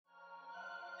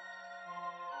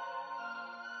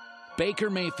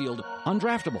Baker Mayfield,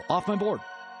 undraftable, off my board.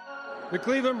 The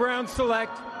Cleveland Browns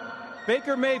select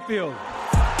Baker Mayfield. What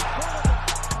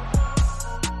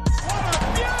a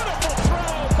beautiful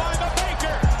throw by the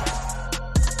Baker.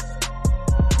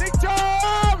 Victor!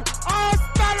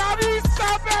 Hasta la vista,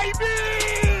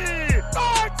 baby!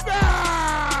 Touchdown!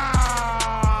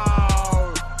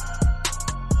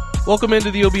 Welcome into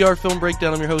the OBR Film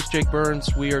Breakdown. I'm your host, Jake Burns.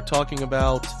 We are talking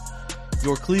about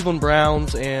your Cleveland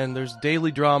Browns, and there's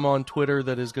daily drama on Twitter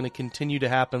that is going to continue to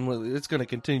happen. It's going to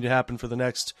continue to happen for the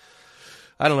next,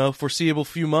 foreseeable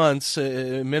few months.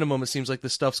 Minimum, it seems like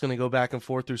this stuff's going to go back and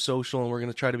forth through social, and we're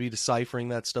going to try to be deciphering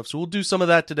that stuff. So we'll do some of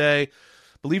that today.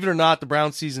 Believe it or not, the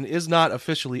Browns season is not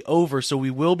officially over, so we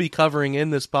will be covering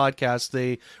in this podcast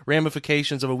the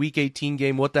ramifications of a Week 18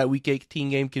 game, what that Week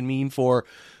 18 game can mean for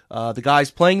the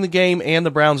guys playing the game and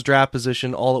the Browns draft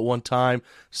position all at one time.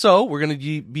 So we're going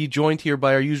to be joined here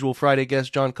by our usual Friday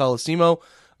guest, John Colosimo.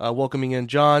 Welcoming in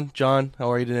John. John,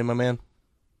 how are you today, my man?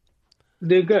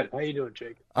 Doing good. How you doing,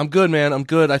 Jake? I'm good, man. I'm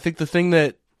good. I think the thing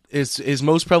that is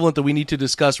most prevalent that we need to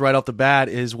discuss right off the bat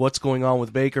is what's going on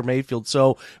with Baker Mayfield.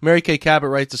 So Mary Kay Cabot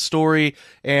writes a story,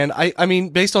 and I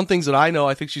mean, based on things that I know,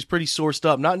 I think she's pretty sourced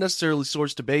up, not necessarily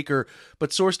sourced to Baker,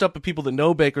 but sourced up to people that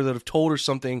know Baker that have told her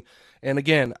something. And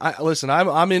again,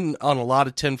 I'm in on a lot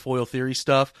of tinfoil theory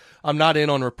stuff. I'm not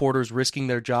in on reporters risking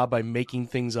their job by making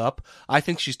things up. I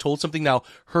think she's told something. Now,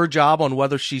 her job on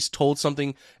whether she's told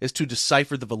something is to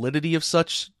decipher the validity of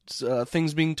such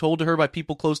things being told to her by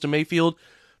people close to Mayfield.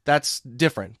 That's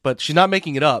different, but she's not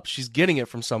making it up. She's getting it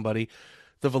from somebody.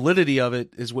 The validity of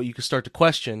it is what you can start to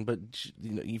question, but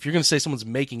if you're going to say someone's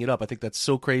making it up, I think that's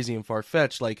so crazy and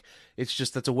far-fetched. Like, it's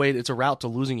a route to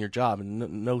losing your job,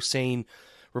 and no sane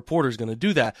reporter is going to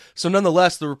do that. So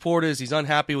nonetheless, the report is he's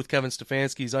unhappy with Kevin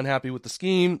Stefanski. He's unhappy with the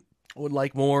scheme. Would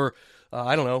like more,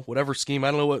 whatever scheme. I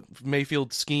don't know what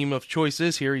Mayfield's scheme of choice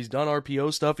is here. He's done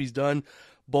RPO stuff. He's done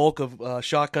bulk of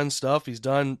shotgun stuff. He's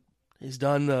done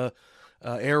the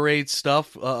air raid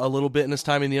stuff a little bit in his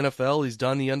time in the NFL. He's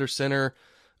done the under center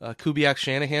Kubiak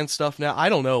Shanahan stuff. Now, I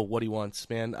don't know what he wants,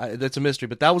 man. That's a mystery,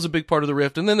 but that was a big part of the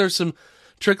rift. And then there's some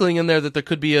trickling in there that there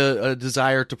could be a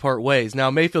desire to part ways. Now,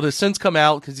 Mayfield has since come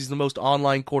out, because he's the most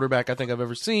online quarterback I think I've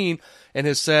ever seen, and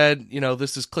has said,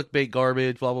 this is clickbait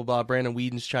garbage, blah, blah, blah. Brandon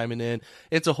Whedon's chiming in.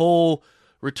 It's a whole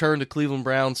return to Cleveland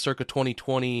Browns circa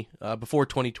 2020, before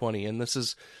 2020, and this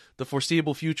is the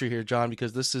foreseeable future here, John,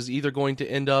 because this is either going to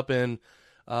end up in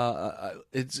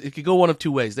it could go one of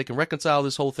two ways. They can reconcile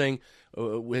this whole thing.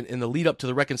 In the lead up to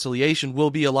the reconciliation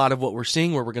will be a lot of what we're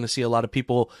seeing, where we're going to see a lot of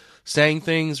people saying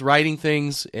things, writing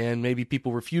things, and maybe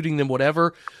people refuting them,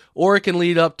 whatever. Or it can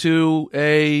lead up to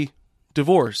a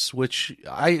divorce, which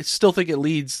I still think it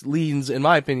leans, in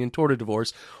my opinion, toward a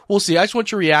divorce. We'll see. I just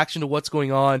want your reaction to what's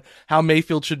going on, how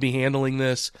Mayfield should be handling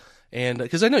this. And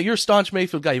because I know you're a staunch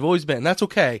Mayfield guy, you've always been, and that's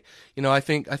okay. I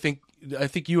think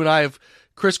you and I have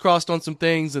crisscrossed on some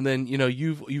things, and then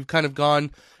you've kind of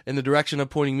gone in the direction of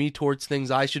pointing me towards things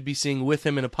I should be seeing with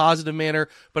him in a positive manner.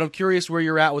 But I'm curious where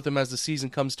you're at with him as the season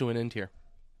comes to an end here.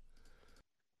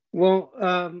 Well,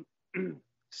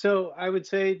 so I would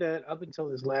say that up until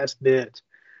this last bit,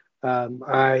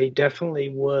 I definitely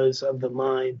was of the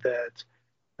mind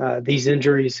that these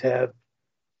injuries have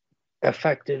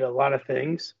affected a lot of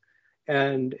things.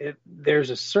 And there's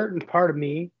a certain part of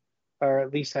me, or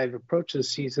at least I've approached this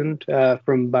season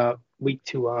from about week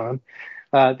 2 on,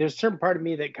 there's a certain part of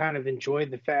me that kind of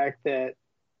enjoyed the fact that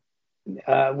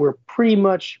we're pretty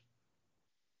much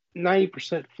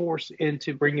 90% forced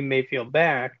into bringing Mayfield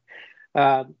back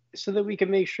so that we can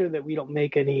make sure that we don't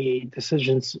make any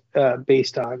decisions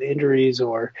based on injuries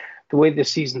or the way the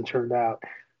season turned out.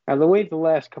 The way the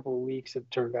last couple of weeks have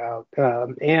turned out,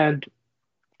 and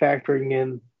factoring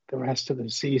in the rest of the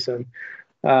season,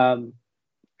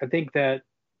 I think that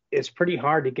it's pretty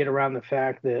hard to get around the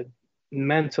fact that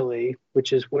mentally,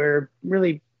 which is where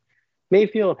really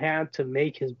Mayfield had to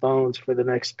make his bones for the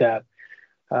next step,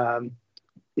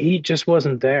 he just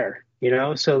wasn't there,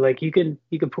 So like you can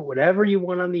put whatever you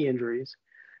want on the injuries,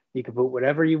 you can put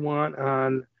whatever you want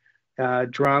on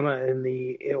drama in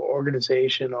the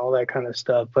organization, all that kind of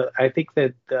stuff. But I think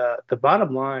that the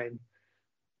bottom line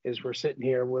is we're sitting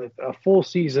here with a full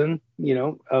season,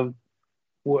 of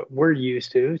what we're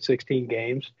used to, 16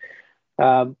 games.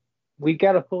 We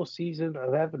got a full season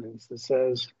of evidence that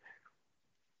says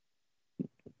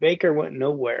Baker went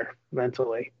nowhere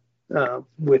mentally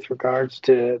with regards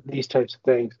to these types of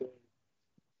things.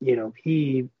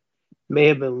 He may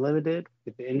have been limited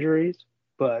with injuries,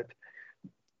 but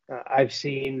I've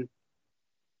seen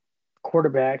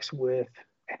quarterbacks with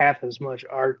half as much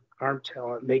arm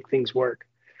talent make things work.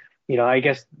 I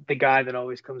guess the guy that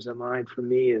always comes to mind for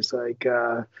me is like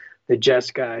the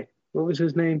Jets guy. What was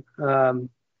his name? Chad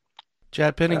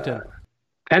Uh, Pennington.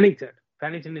 Pennington.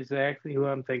 Pennington is exactly who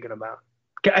I'm thinking about.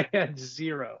 Guy had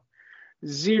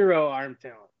zero arm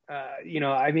talent.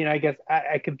 I mean, I guess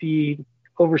I could be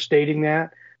overstating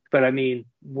that, but I mean,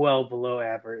 well below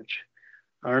average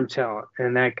arm talent.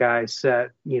 And that guy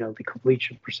set, the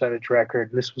completion percentage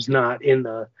record. And this was not in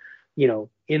the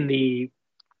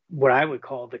what I would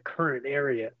call the current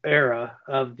era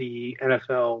of the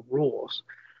NFL rules.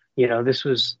 This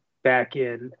was back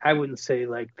in, I wouldn't say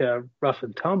like the rough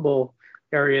and tumble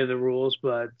area of the rules,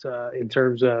 but in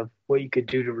terms of what you could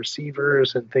do to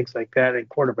receivers and things like that and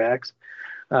quarterbacks.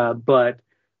 But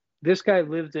this guy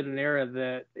lived in an era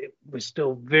that it was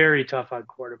still very tough on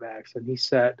quarterbacks, and he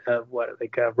set a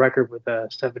record with a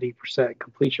 70%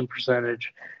 completion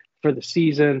percentage for the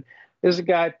season. This is a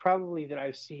guy probably that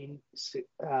I've seen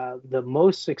the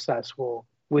most successful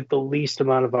with the least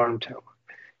amount of arm talent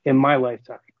in my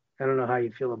lifetime. I don't know how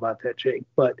you feel about that, Jake,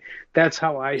 but that's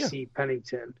how I Yeah. see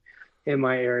Pennington in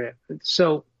my area.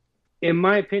 So, in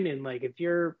my opinion, like if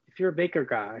you're a Baker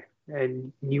guy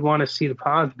and you want to see the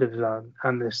positives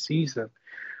on this season,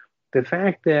 the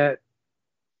fact that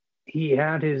he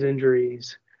had his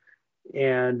injuries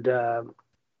and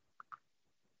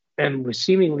and was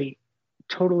seemingly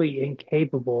totally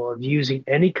incapable of using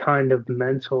any kind of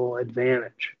mental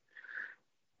advantage,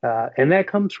 and that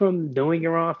comes from knowing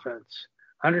your offense,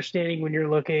 understanding when you're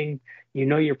looking,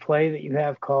 your play that you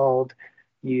have called,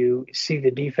 you see the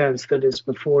defense that is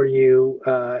before you,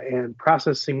 and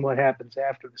processing what happens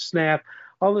after the snap,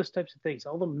 all those types of things,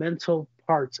 all the mental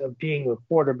parts of being a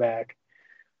quarterback.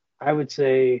 I would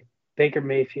say Baker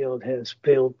Mayfield has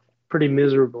failed pretty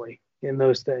miserably in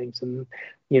those things. And,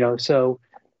 so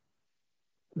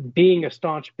being a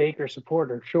staunch Baker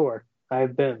supporter, sure,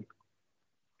 I've been.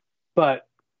 But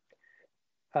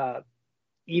uh,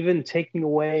 even taking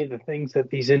away the things that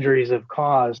these injuries have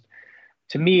caused,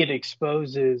 to me, it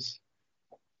exposes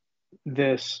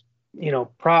this,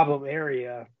 problem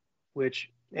area,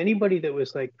 which anybody that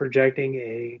was like projecting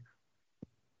a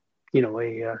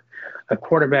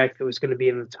quarterback that was going to be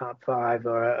in the top five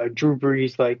or a Drew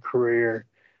Brees like career,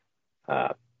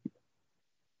 uh,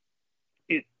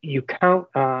 you count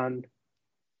on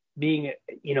being,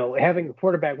 having a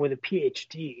quarterback with a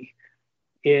PhD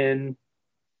in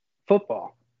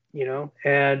football,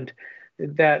 and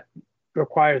that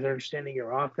requires understanding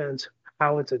your offense,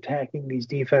 how it's attacking these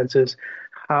defenses,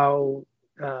 how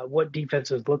what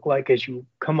defenses look like as you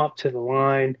come up to the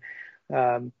line,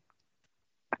 um,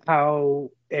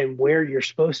 how and where you're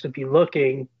supposed to be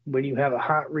looking when you have a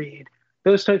hot read,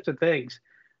 those types of things.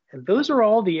 And those are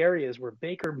all the areas where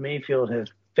Baker Mayfield has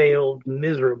failed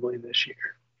miserably this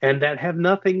year, and that have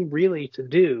nothing really to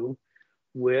do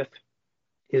with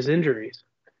his injuries.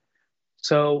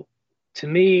 So, to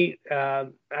me, I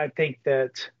think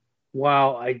that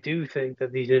while I do think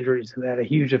that these injuries have had a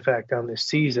huge effect on this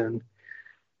season,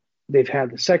 they've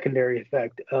had the secondary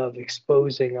effect of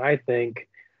exposing, I think,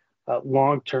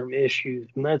 long-term issues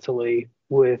mentally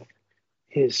with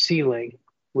his ceiling,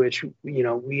 which we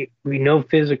know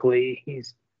physically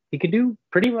he can do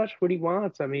pretty much what he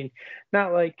wants. I mean,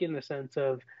 not like in the sense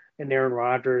of an Aaron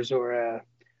Rodgers or a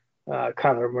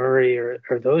Kyler Murray or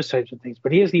those types of things,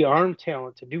 but he has the arm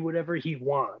talent to do whatever he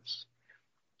wants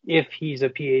if he's a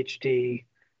PhD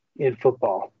in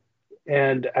football.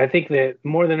 And I think that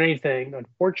more than anything,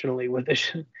 unfortunately, what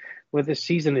this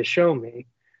season has shown me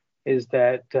is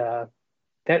that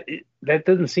that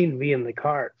doesn't seem to be in the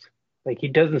cards. Like he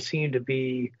doesn't seem to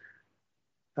be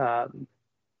um,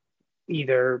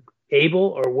 either able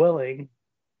or willing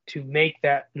to make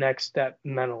that next step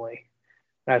mentally.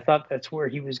 And I thought that's where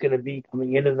he was going to be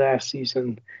coming into last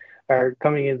season, or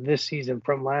coming into this season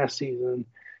from last season.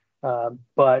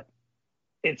 But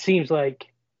it seems like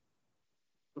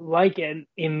in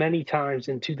many times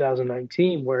in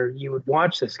 2019, where you would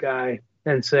watch this guy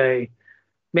and say,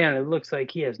 "Man, it looks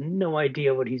like he has no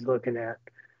idea what he's looking at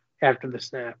after the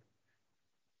snap."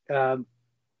 Um,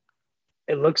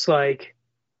 it looks like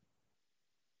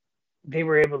they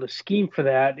were able to scheme for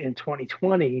that in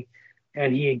 2020,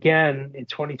 and he again in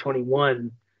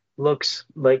 2021 looks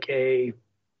like a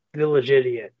village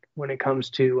idiot when it comes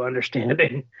to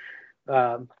understanding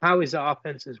how his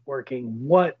offense is working,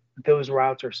 what those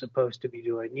routes are supposed to be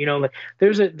doing. Like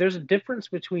there's a difference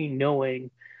between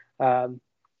knowing, um,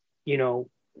 you know,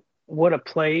 what a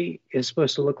play is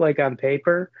supposed to look like on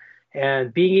paper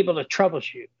and being able to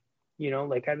troubleshoot.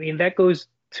 Like I mean that goes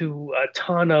to a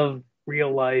ton of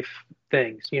real life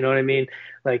things. You know what I mean?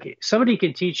 Like somebody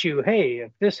can teach you, hey,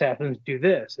 if this happens, do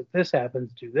this. If this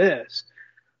happens, do this.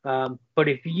 But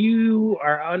if you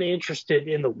are uninterested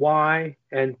in the why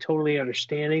and totally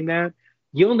understanding that,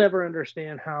 you'll never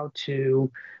understand how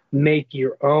to make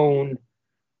your own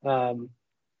um,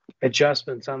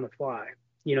 adjustments on the fly.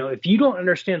 If you don't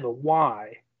understand the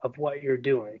why of what you're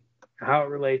doing, how it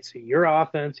relates to your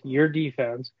offense, your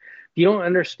defense, if you don't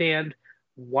understand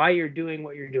why you're doing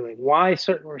what you're doing, why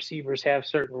certain receivers have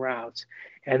certain routes,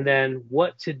 and then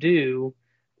what to do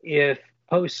if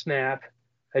post snap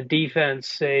a defense,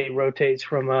 say, rotates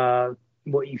from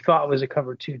what you thought was a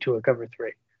cover 2 to a cover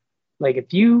 3. Like,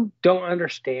 if you don't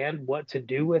understand what to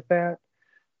do with that,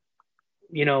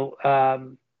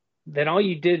 then all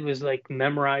you did was like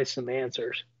memorize some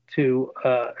answers to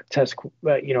a test,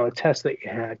 a test that you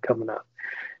had coming up.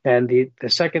 And the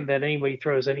second that anybody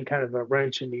throws any kind of a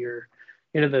wrench into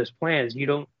those plans, you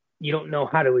don't know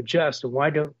how to adjust. And why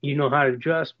don't you know how to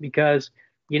adjust? Because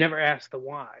you never asked the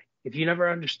why. If you never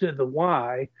understood the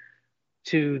why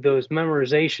to those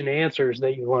memorization answers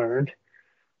that you learned,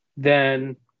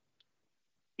 then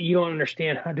you don't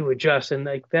understand how to adjust. And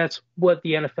like that's what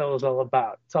the NFL is all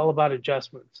about. It's all about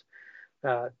adjustments.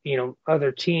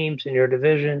 Other teams in your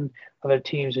division, other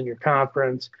teams in your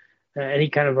conference, any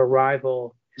kind of a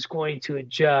rival is going to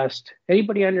adjust.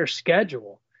 Anybody on your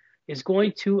schedule is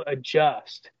going to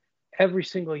adjust every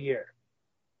single year,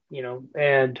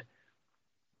 and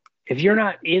if you're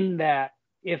not in that,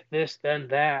 if this, then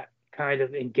that kind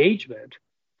of engagement,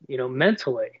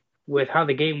 mentally with how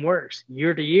the game works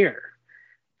year to year,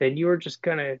 then you're just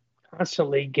going to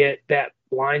constantly get that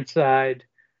blindside,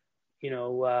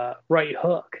 right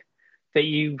hook that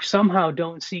you somehow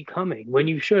don't see coming when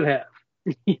you should have.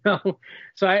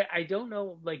 So I don't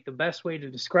know like the best way to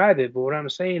describe it, but what I'm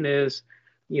saying is,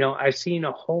 I've seen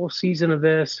a whole season of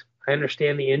this. I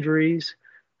understand the injuries.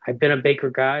 I've been a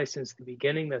Baker guy since the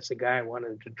beginning. That's the guy I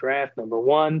wanted to draft, number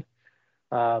one.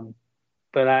 But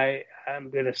I'm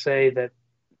going to say that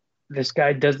this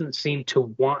guy doesn't seem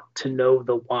to want to know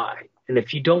the why. And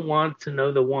if you don't want to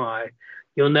know the why,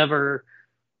 you'll never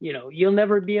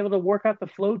be able to work out the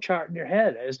flow chart in your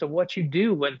head as to what you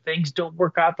do when things don't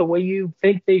work out the way you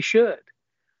think they should.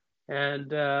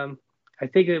 And I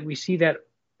think that we see that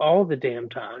all the damn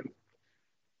time.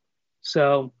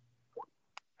 So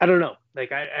I don't know.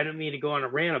 Like, I don't mean to go on a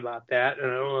rant about that. And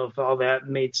I don't know if all that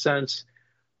made sense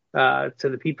to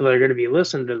the people that are going to be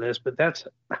listening to this, but that's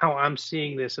how I'm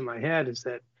seeing this in my head is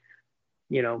that,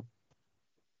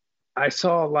 I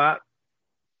saw a lot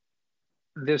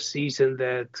this season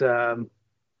that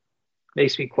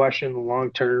makes me question the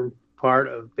long-term part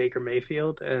of Baker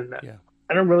Mayfield. And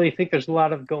I don't really think there's a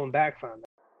lot of going back from that.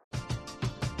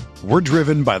 We're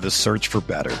driven by the search for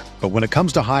better. But when it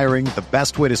comes to hiring, the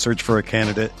best way to search for a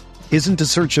candidate isn't to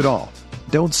search at all.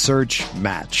 Don't search,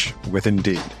 match with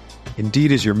Indeed.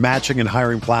 Indeed is your matching and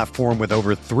hiring platform with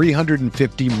over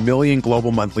 350 million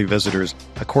global monthly visitors,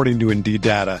 according to Indeed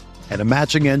data, and a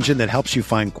matching engine that helps you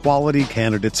find quality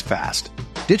candidates fast.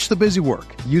 Ditch the busy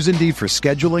work. Use Indeed for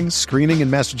scheduling, screening,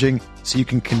 and messaging so you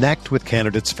can connect with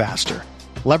candidates faster.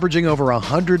 Leveraging over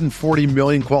 140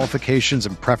 million qualifications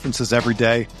and preferences every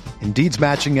day, Indeed's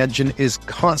matching engine is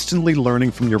constantly learning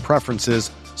from your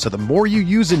preferences, so the more you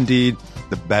use Indeed,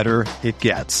 the better it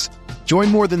gets. Join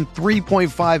more than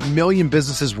 3.5 million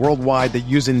businesses worldwide that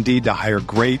use Indeed to hire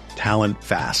great talent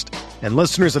fast. And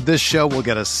listeners of this show will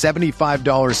get a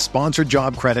 $75 sponsored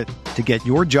job credit to get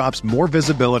your jobs more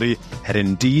visibility at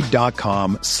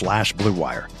Indeed.com/Blue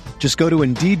Wire. Just go to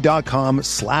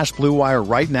Indeed.com/Blue Wire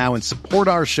right now and support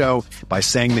our show by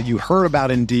saying that you heard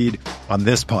about Indeed on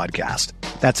this podcast.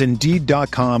 That's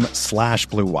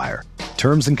Indeed.com/Blue Wire.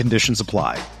 Terms and conditions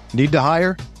apply. Need to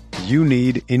hire? You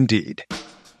need Indeed.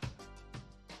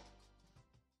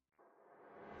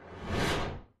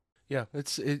 Yeah,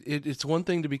 it's one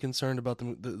thing to be concerned about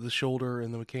the shoulder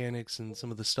and the mechanics and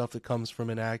some of the stuff that comes from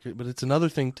inaccurate, but it's another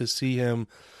thing to see him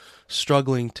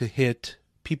struggling to hit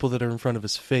people that are in front of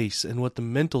his face and what the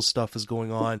mental stuff is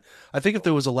going on. I think if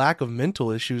there was a lack of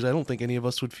mental issues, I don't think any of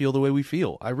us would feel the way we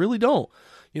feel. I really don't.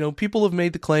 People have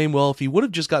made the claim, well, if he would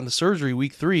have just gotten the surgery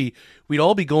week 3, we'd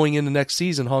all be going into next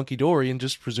season honky-dory and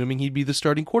just presuming he'd be the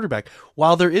starting quarterback.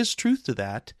 While there is truth to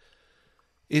that,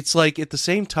 it's like at the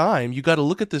same time, you got to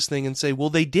look at this thing and say, well,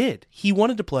 they did. He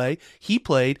wanted to play, he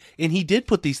played, and he did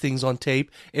put these things on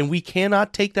tape, and we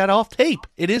cannot take that off tape.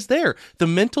 It is there. The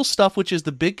mental stuff, which is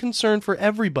the big concern for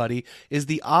everybody, is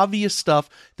the obvious stuff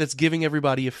that's giving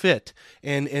everybody a fit.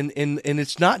 And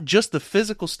it's not just the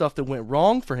physical stuff that went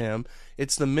wrong for him.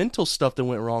 It's the mental stuff that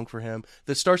went wrong for him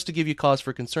that starts to give you cause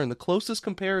for concern. The closest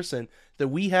comparison that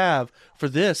we have for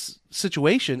this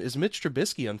situation is Mitch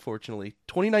Trubisky, unfortunately.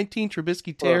 2019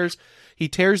 Trubisky he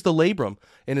tears the labrum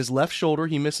in his left shoulder.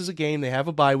 He misses a game. They have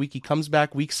a bye week. He comes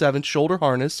back week 7, shoulder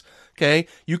harness. Okay,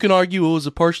 you can argue it was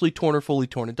a partially torn or fully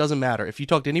torn. It doesn't matter. If you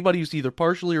talk to anybody who's either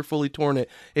partially or fully torn,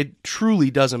 it truly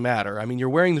doesn't matter. I mean, you're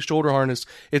wearing the shoulder harness.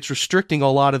 It's restricting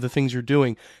a lot of the things you're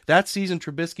doing. That season,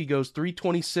 Trubisky goes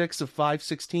 326 of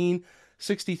 516.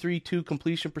 63.2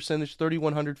 completion percentage,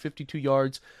 3,152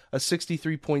 yards, a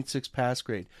 63.6 pass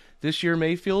grade. This year,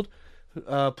 Mayfield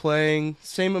playing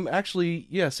same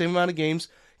amount of games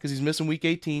because he's missing week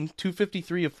 18,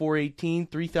 253 of 418,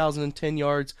 3,010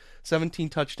 yards, 17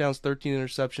 touchdowns, 13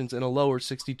 interceptions, and a lower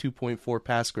 62.4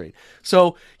 pass grade.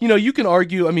 So, you can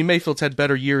argue, I mean, Mayfield's had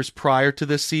better years prior to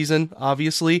this season,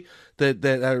 obviously, that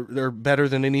are better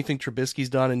than anything Trubisky's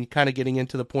done, and you're kind of getting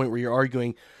into the point where you're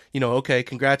arguing, okay,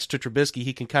 congrats to Trubisky.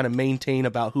 He can kind of maintain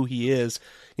about who he is.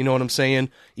 You know what I'm saying?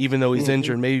 Even though he's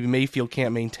injured, maybe Mayfield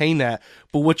can't maintain that.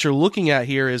 But what you're looking at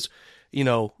here is,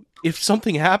 if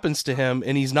something happens to him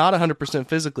and he's not 100%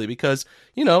 physically, because,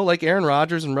 like Aaron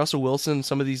Rodgers and Russell Wilson,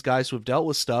 some of these guys who have dealt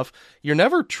with stuff, you're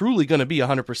never truly going to be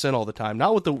 100% all the time.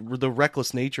 Not with the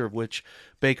reckless nature of which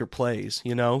Baker plays.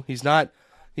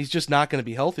 He's just not going to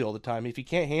be healthy all the time. If he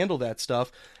can't handle that stuff,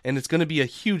 and it's going to be a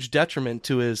huge detriment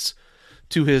to his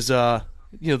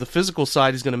the physical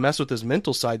side is going to mess with his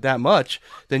mental side that much,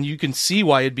 then you can see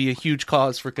why it'd be a huge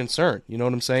cause for concern. You know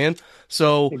what I'm saying?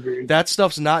 So that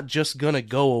stuff's not just going to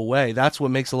go away. That's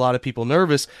what makes a lot of people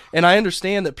nervous. And I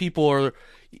understand that people are,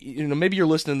 maybe you're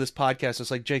listening to this podcast and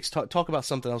it's like, Jake's talk about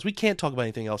something else. We can't talk about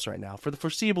anything else right now. For the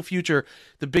foreseeable future,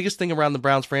 the biggest thing around the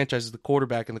Browns franchise is the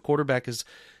quarterback, and the quarterback is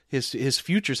his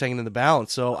future's hanging in the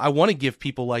balance. So I want to give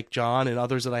people like John and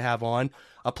others that I have on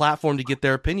a platform to get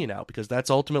their opinion out, because that's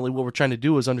ultimately what we're trying to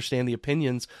do, is understand the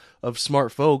opinions of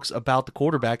smart folks about the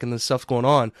quarterback and the stuff going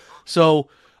on. So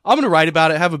I'm going to write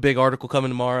about it, have a big article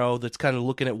coming tomorrow that's kind of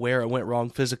looking at where it went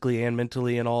wrong physically and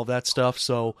mentally and all of that stuff.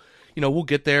 So, we'll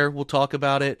get there. We'll talk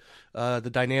about it. The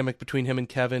dynamic between him and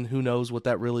Kevin, who knows what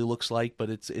that really looks like, but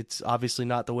it's obviously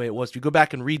not the way it was. If you go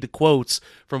back and read the quotes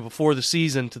from before the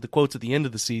season to the quotes at the end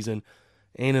of the season,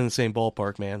 ain't in the same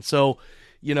ballpark, man. So,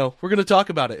 we're going to talk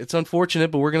about it. It's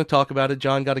unfortunate, but we're going to talk about it.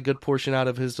 John got a good portion out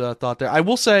of his thought there. I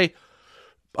will say,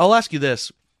 I'll ask you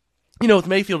this. With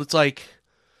Mayfield, it's like,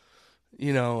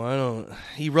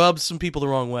 he rubs some people the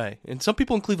wrong way. And some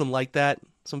people in Cleveland like that.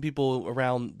 Some people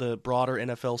around the broader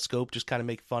NFL scope just kind of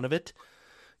make fun of it.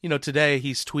 Today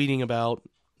he's tweeting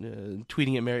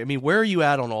at Mary. I mean, where are you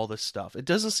at on all this stuff? It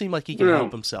doesn't seem like he can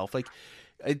help himself. Like,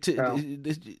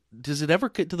 does it ever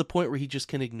get to the point where he just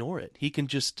can ignore it? He can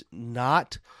just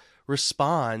not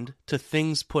respond to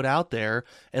things put out there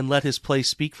and let his play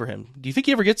speak for him. Do you think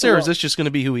he ever gets there, or is this just going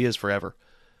to be who he is forever?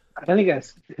 I think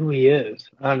that's who he is,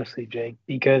 honestly, Jake,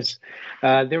 because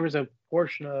there was a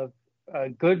portion of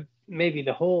maybe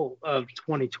the whole of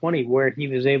 2020 where he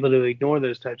was able to ignore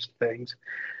those types of things.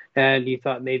 And you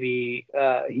thought maybe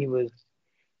he was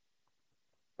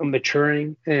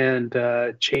maturing and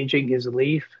changing his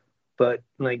leaf. But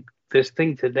like this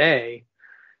thing today,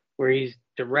 where he's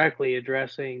directly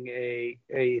addressing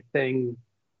a thing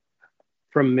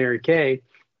from Mary Kay,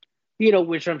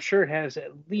 which I'm sure has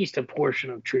at least a portion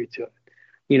of truth to it.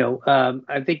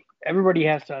 I think everybody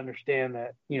has to understand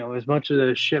that, as much of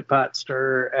a shit pot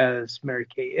stir as Mary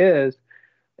Kay is,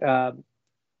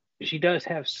 she does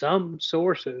have some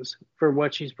sources for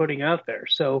what she's putting out there.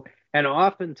 So, and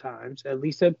oftentimes, at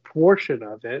least a portion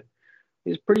of it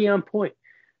is pretty on point.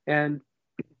 And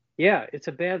yeah, it's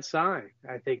a bad sign.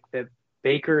 I think that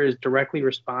Baker is directly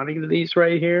responding to these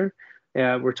right here.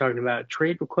 We're talking about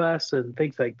trade requests and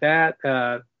things like that.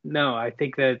 No, I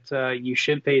think that you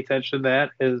should pay attention to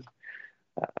that as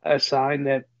a sign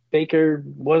that Baker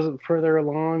wasn't further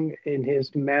along in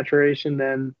his maturation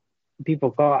than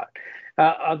people thought.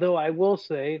 Although I will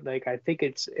say, I think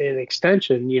it's an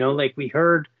extension, like we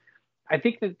heard, I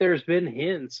think that there's been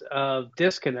hints of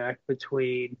disconnect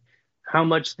between how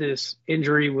much this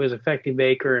injury was affecting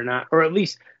Baker or not, or at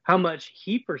least how much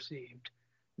he perceived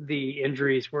the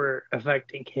injuries were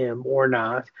affecting him or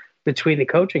not between the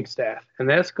coaching staff. And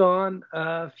that's gone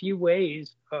a few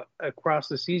ways across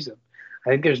the season.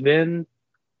 I think there's been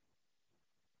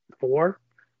 4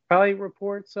 probably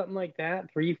reports, something like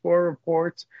that, 3, 4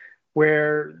 reports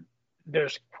where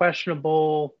there's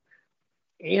questionable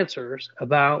answers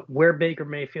about where Baker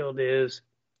Mayfield is,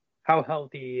 how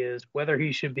healthy he is, whether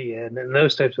he should be in, and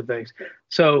those types of things.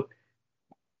 So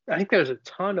I think there's a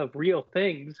ton of real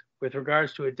things with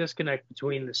regards to a disconnect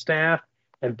between the staff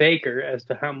and Baker as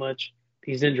to how much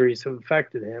these injuries have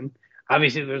affected him.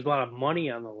 Obviously, there's a lot of money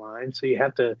on the line, so you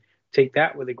have to take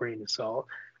that with a grain of salt.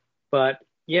 But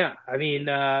yeah, I mean,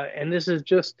 and this is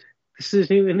This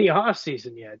isn't even the off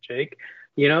season yet, Jake.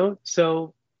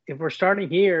 So if we're starting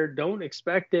here, don't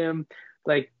expect him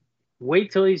like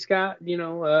wait till he's got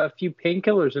a few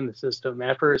painkillers in the system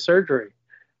after a surgery,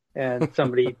 and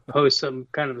somebody posts some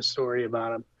kind of a story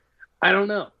about him. I don't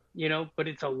know, but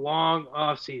it's a long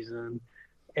off season,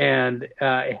 and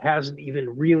it hasn't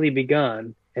even really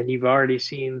begun, and you've already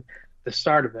seen the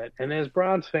start of it. And as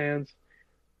Browns fans,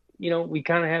 we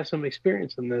kind of have some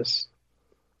experience in this,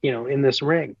 in this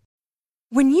ring.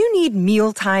 When you need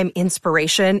mealtime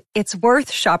inspiration, it's worth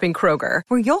shopping Kroger,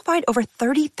 where you'll find over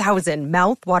 30,000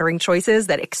 mouth-watering choices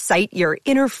that excite your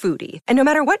inner foodie. And no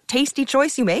matter what tasty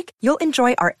choice you make, you'll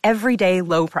enjoy our everyday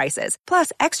low prices,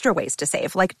 plus extra ways to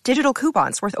save, like digital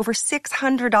coupons worth over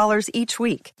 $600 each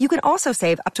week. You can also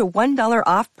save up to $1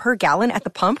 off per gallon at the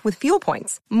pump with fuel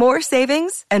points. More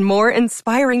savings and more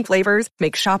inspiring flavors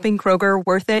make shopping Kroger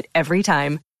worth it every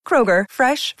time. Kroger,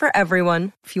 fresh for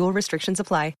everyone. Fuel restrictions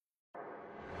apply.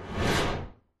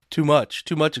 Too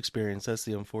much experience. That's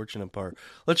the unfortunate part.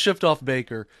 Let's shift off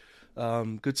Baker.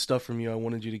 Good stuff from you. I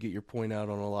wanted you to get your point out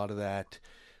on a lot of that.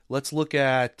 Let's look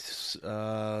at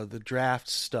the draft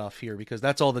stuff here, because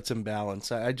that's all that's in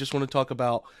balance. I just want to talk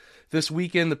about this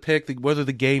weekend, the pick, whether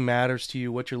the game matters to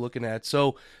you, what you're looking at.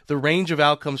 So the range of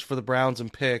outcomes for the Browns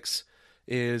and picks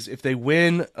is if they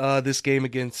win this game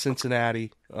against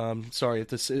Cincinnati. If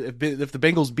the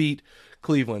Bengals beat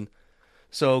Cleveland.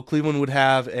 So Cleveland would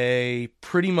have a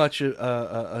pretty much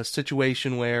a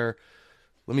situation where,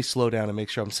 let me slow down and make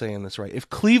sure I'm saying this right. If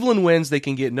Cleveland wins, they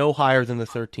can get no higher than the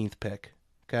 13th pick,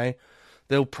 okay?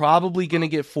 They're probably going to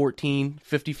get 14,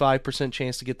 55%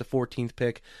 chance to get the 14th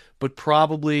pick, but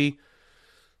probably,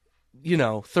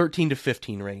 13 to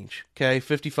 15 range, okay?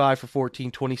 55 for 14,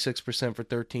 26% for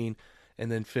 13, and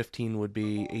then 15 would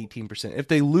be 18%. If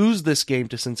they lose this game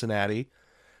to Cincinnati,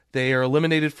 they are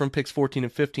eliminated from picks 14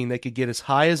 and 15. They could get as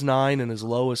high as 9 and as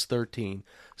low as 13.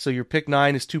 So your pick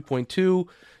 9 is 2.2.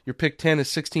 Your pick 10 is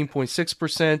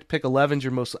 16.6%. Pick 11 is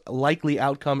your most likely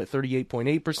outcome at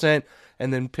 38.8%.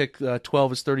 And then pick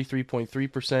 12 is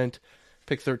 33.3%.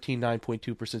 Pick 13,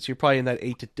 9.2%. So you're probably in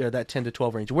that 10 to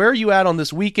 12 range. Where are you at on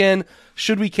this weekend?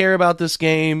 Should we care about this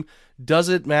game? Does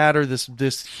it matter,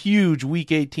 this huge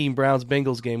Week 18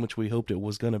 Browns-Bengals game, which we hoped it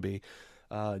was going to be?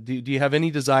 Do you have any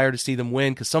desire to see them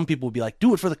win? Because some people will be like,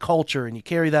 do it for the culture, and you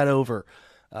carry that over.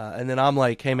 And then I'm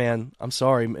like, hey, man, I'm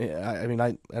sorry.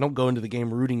 I don't go into the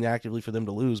game rooting actively for them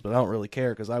to lose, but I don't really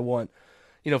care because I want,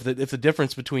 if the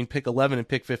difference between pick 11 and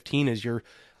pick 15 is your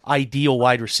ideal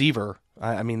wide receiver,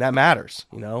 that matters.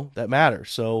 That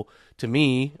matters. So to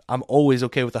me, I'm always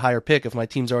okay with the higher pick if my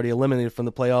team's already eliminated from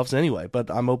the playoffs anyway.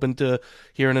 But I'm open to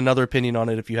hearing another opinion on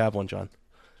it if you have one, John.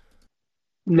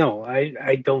 No,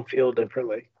 I don't feel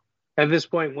differently. At this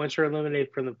point, once you're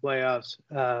eliminated from the playoffs,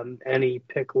 any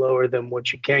pick lower than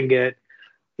what you can get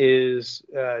is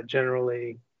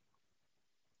generally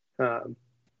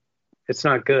it's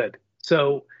not good.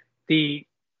 So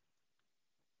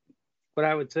what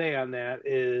I would say on that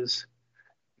is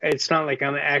it's not like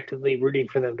I'm actively rooting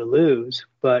for them to lose,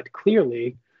 but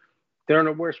clearly they're in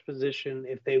a worse position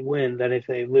if they win than if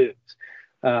they lose.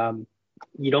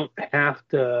 You don't have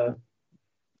to,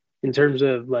 in terms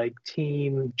of like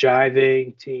team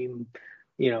jiving, team,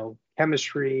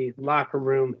 chemistry, locker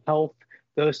room, health,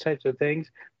 those types of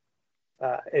things.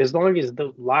 As long as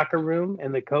the locker room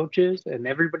and the coaches and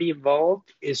everybody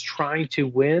involved is trying to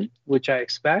win, which I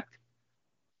expect,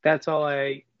 that's all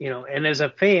and as a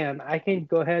fan, I can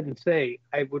go ahead and say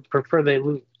I would prefer they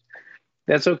lose.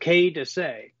 That's okay to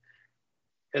say,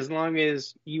 as long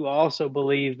as you also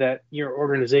believe that your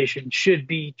organization should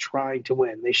be trying to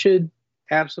win. They should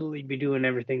absolutely be doing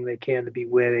everything they can to be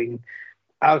winning,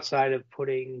 outside of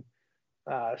putting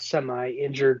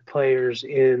semi-injured players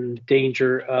in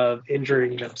danger of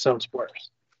injuring themselves worse,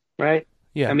 right?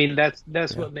 Yeah.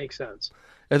 That's what makes sense.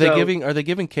 Are they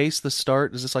giving Case the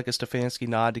start? Is this like a Stefanski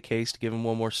nod to Case to give him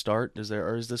one more start?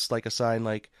 Or is this like a sign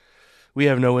like we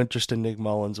have no interest in Nick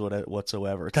Mullins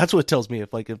whatsoever? That's what it tells me.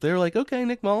 If they're like, okay,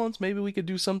 Nick Mullins, maybe we could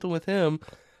do something with him,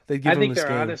 they'd give him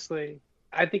this game.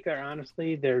 I think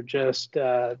they're just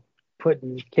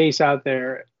putting Case out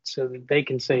there so that they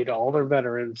can say to all their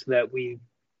veterans that we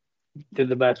did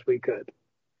the best we could.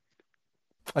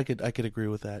 I could agree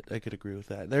with that.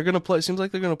 They're gonna play. Seems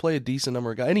like they're gonna play a decent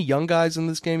number of guys. Any young guys in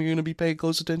this game you're gonna be paying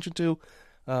close attention to?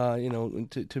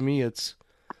 To me, it's.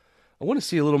 I want to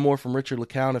see a little more from Richard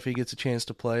LeCounte if he gets a chance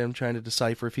to play. I'm trying to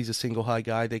decipher if he's a single high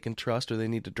guy they can trust, or they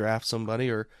need to draft somebody,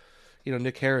 or.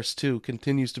 Nick Harris, too,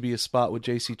 continues to be a spot with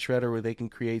J.C. Treader where they can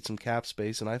create some cap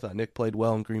space, and I thought Nick played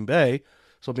well in Green Bay,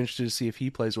 so I'll be interested to see if he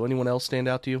plays. Will anyone else stand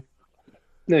out to you?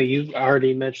 No, you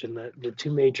already mentioned that the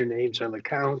two major names are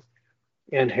LeCounte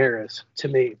and Harris to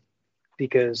me,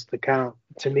 because the count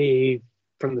to me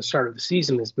from the start of the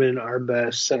season has been our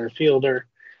best center fielder,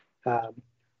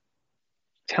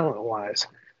 talent-wise.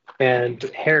 And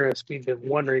Harris, we've been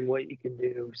wondering what you can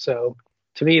do. So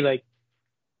to me, like,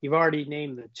 you've already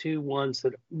named the two ones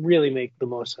that really make the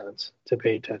most sense to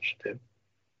pay attention to.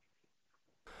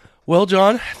 Well,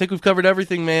 John, I think we've covered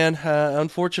everything, man.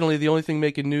 Unfortunately, the only thing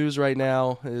making news right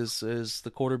now is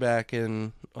the quarterback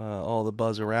and all the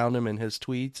buzz around him and his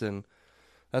tweets, and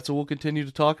that's what we'll continue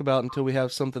to talk about until we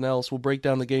have something else. We'll break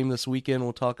down the game this weekend.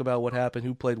 We'll talk about what happened,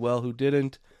 who played well, who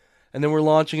didn't, and then we're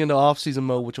launching into off-season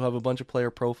mode, which will have a bunch of player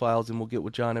profiles, and we'll get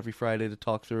with John every Friday to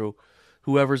talk through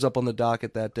whoever's up on the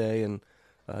docket that day and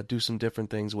do some different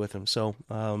things with him. So,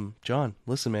 John,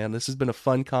 listen, man, this has been a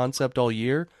fun concept all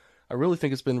year. I really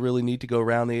think it's been really neat to go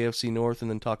around the AFC North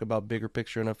and then talk about bigger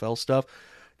picture NFL stuff.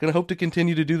 Going to hope to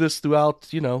continue to do this throughout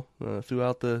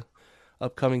the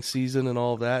upcoming season and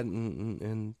all of that,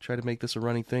 and try to make this a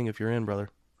running thing if you're in, brother.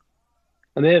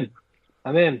 I'm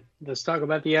in. Let's talk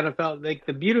about the NFL. Like,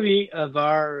 the beauty of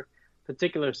our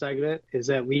particular segment is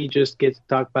that we just get to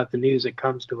talk about the news that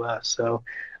comes to us. So,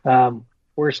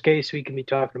 worst case, we can be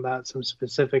talking about some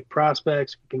specific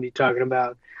prospects. We can be talking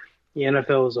about the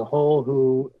NFL as a whole,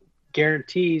 who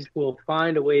guarantees will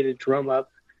find a way to drum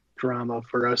up drama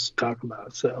for us to talk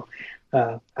about. So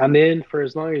I'm in for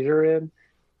as long as you're in.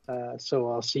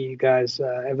 So I'll see you guys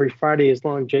every Friday as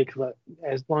long as Jake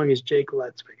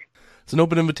lets me. It's an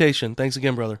open invitation. Thanks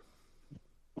again, brother.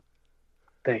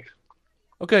 Thanks.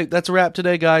 Okay, that's a wrap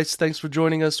today, guys. Thanks for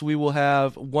joining us. We will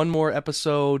have one more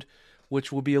episode,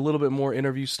 which will be a little bit more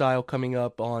interview style, coming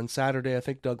up on Saturday. I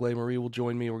think Doug Marie will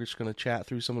join me. We're just going to chat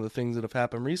through some of the things that have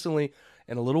happened recently.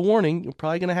 And a little warning, you're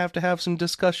probably going to have some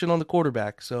discussion on the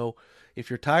quarterback. So if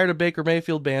you're tired of Baker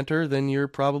Mayfield banter, then you're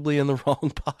probably in the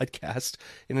wrong podcast.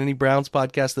 And any Browns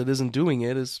podcast that isn't doing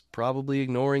it is probably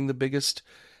ignoring the biggest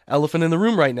elephant in the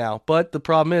room right now. But the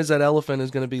problem is that elephant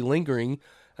is going to be lingering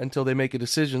until they make a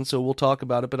decision. So we'll talk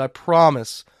about it. But I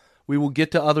promise we will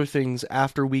get to other things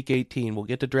after Week 18. We'll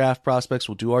get to draft prospects.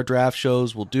 We'll do our draft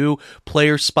shows. We'll do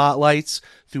player spotlights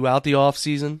throughout the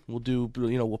offseason.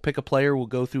 We'll pick a player. We'll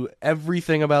go through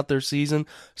everything about their season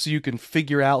so you can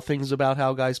figure out things about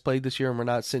how guys played this year, and we're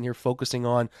not sitting here focusing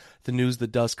on the news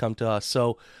that does come to us.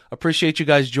 So appreciate you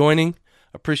guys joining.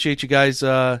 Appreciate you guys,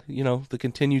 the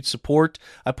continued support.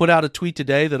 I put out a tweet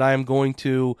today that I am going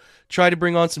to try to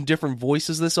bring on some different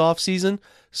voices this offseason.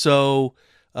 So,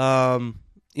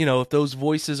 if those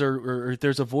voices or if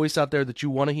there's a voice out there that you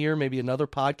want to hear, maybe another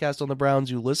podcast on the Browns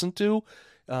you listen to,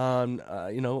 I'm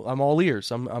all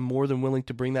ears. I'm more than willing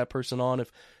to bring that person on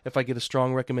if I get a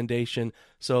strong recommendation.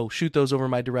 So shoot those over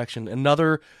my direction.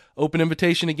 Another open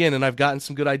invitation again, and I've gotten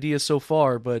some good ideas so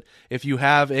far, but if you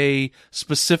have a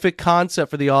specific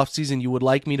concept for the offseason you would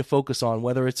like me to focus on,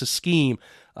 whether it's a scheme,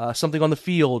 something on the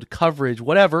field, coverage,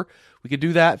 whatever, we could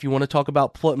do that. If you want to talk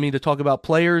about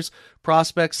players,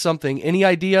 prospects, something, any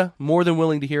idea, more than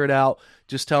willing to hear it out.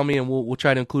 Just tell me, and we'll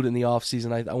try to include it in the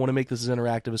offseason. I want to make this as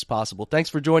interactive as possible. Thanks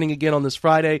for joining again on this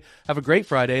Friday. Have a great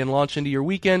Friday and launch into your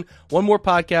weekend. One more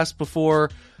podcast before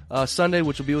Sunday,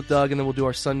 which will be with Doug, and then we'll do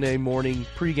our Sunday morning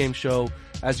pregame show,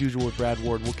 as usual, with Brad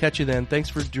Ward. We'll catch you then. Thanks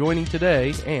for joining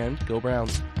today, and go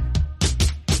Browns.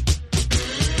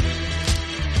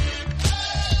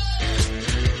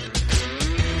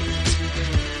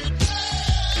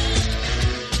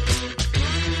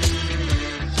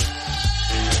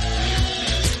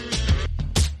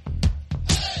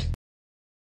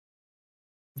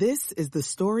 This is the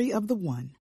story of the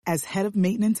one. As head of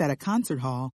maintenance at a concert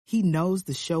hall, he knows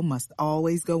the show must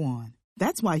always go on.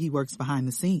 That's why he works behind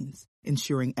the scenes,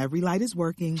 ensuring every light is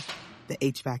working, the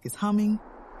HVAC is humming,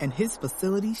 and his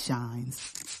facility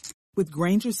shines. With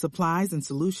Grainger's supplies and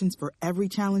solutions for every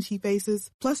challenge he faces,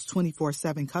 plus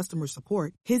 24/7 customer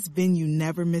support, his venue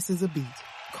never misses a beat.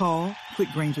 Call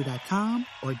quickgrainger.com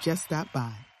or just stop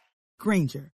by.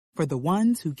 Grainger, for the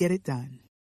ones who get it done.